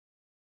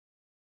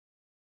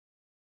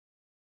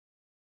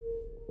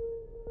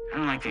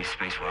like these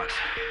spacewalks.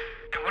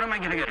 And what am I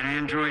gonna get, an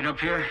android up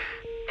here?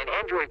 An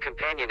android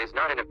companion is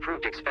not an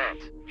approved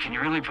expense. Can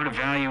you really put a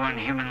value on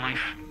human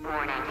life?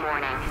 Warning,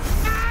 warning.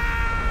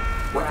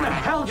 What the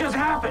hell just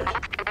happened?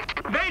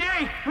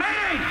 Mayday!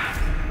 Mayday!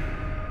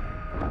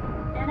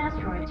 An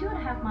asteroid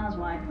 2.5 miles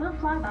wide will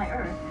fly by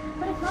Earth,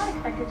 but it's not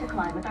expected to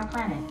collide with our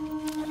planet.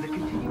 The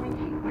continuing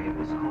heat wave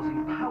is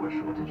causing power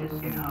shortages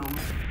in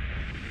homes.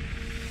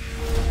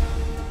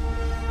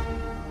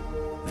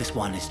 This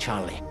one is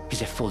Charlie.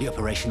 He's a fully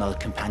operational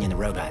companion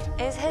robot.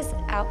 Is his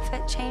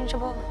outfit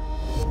changeable?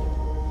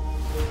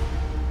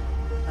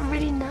 I'm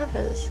really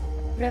nervous.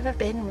 I've never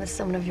been with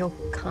someone of your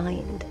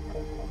kind.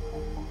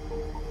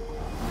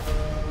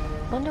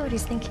 Wonder what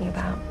he's thinking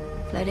about.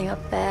 Floating up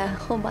there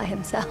all by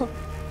himself.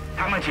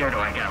 How much air do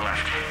I got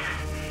left?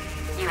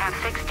 You have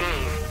 6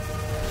 days.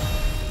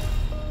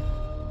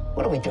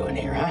 What are we doing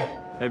here, huh?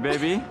 Hey,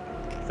 baby.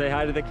 Say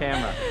hi to the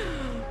camera.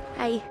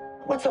 Hey,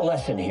 What's the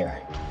lesson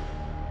here?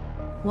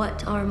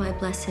 what are my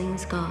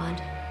blessings, God?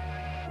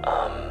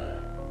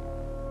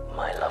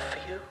 My love for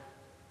you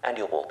and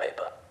your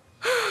wallpaper.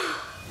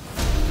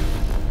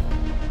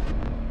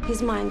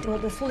 His mind will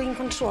be fully in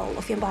control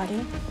of your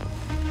body.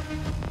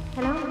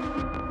 Hello?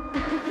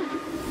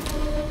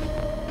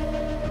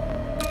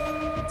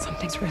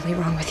 Something's really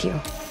wrong with you.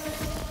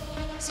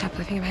 Stop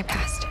living in my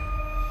past.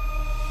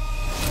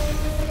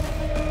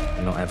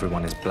 Not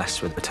everyone is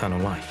blessed with eternal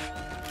life.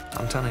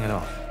 I'm turning it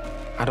off.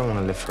 I don't want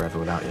to live forever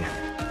without you.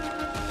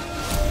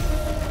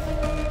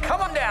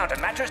 Come on down to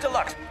Mattress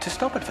Deluxe. To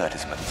stop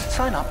advertisements,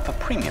 sign up for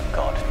Premium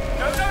God.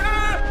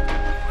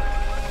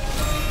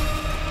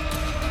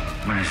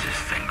 What is this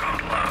thing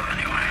called love,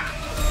 anyway?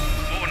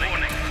 Warning.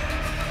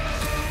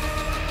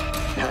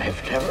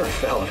 I've never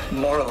felt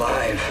more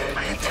alive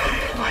my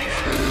entire life.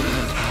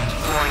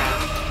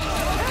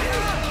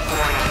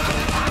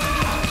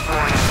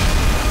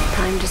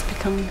 Time just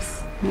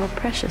becomes more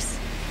precious.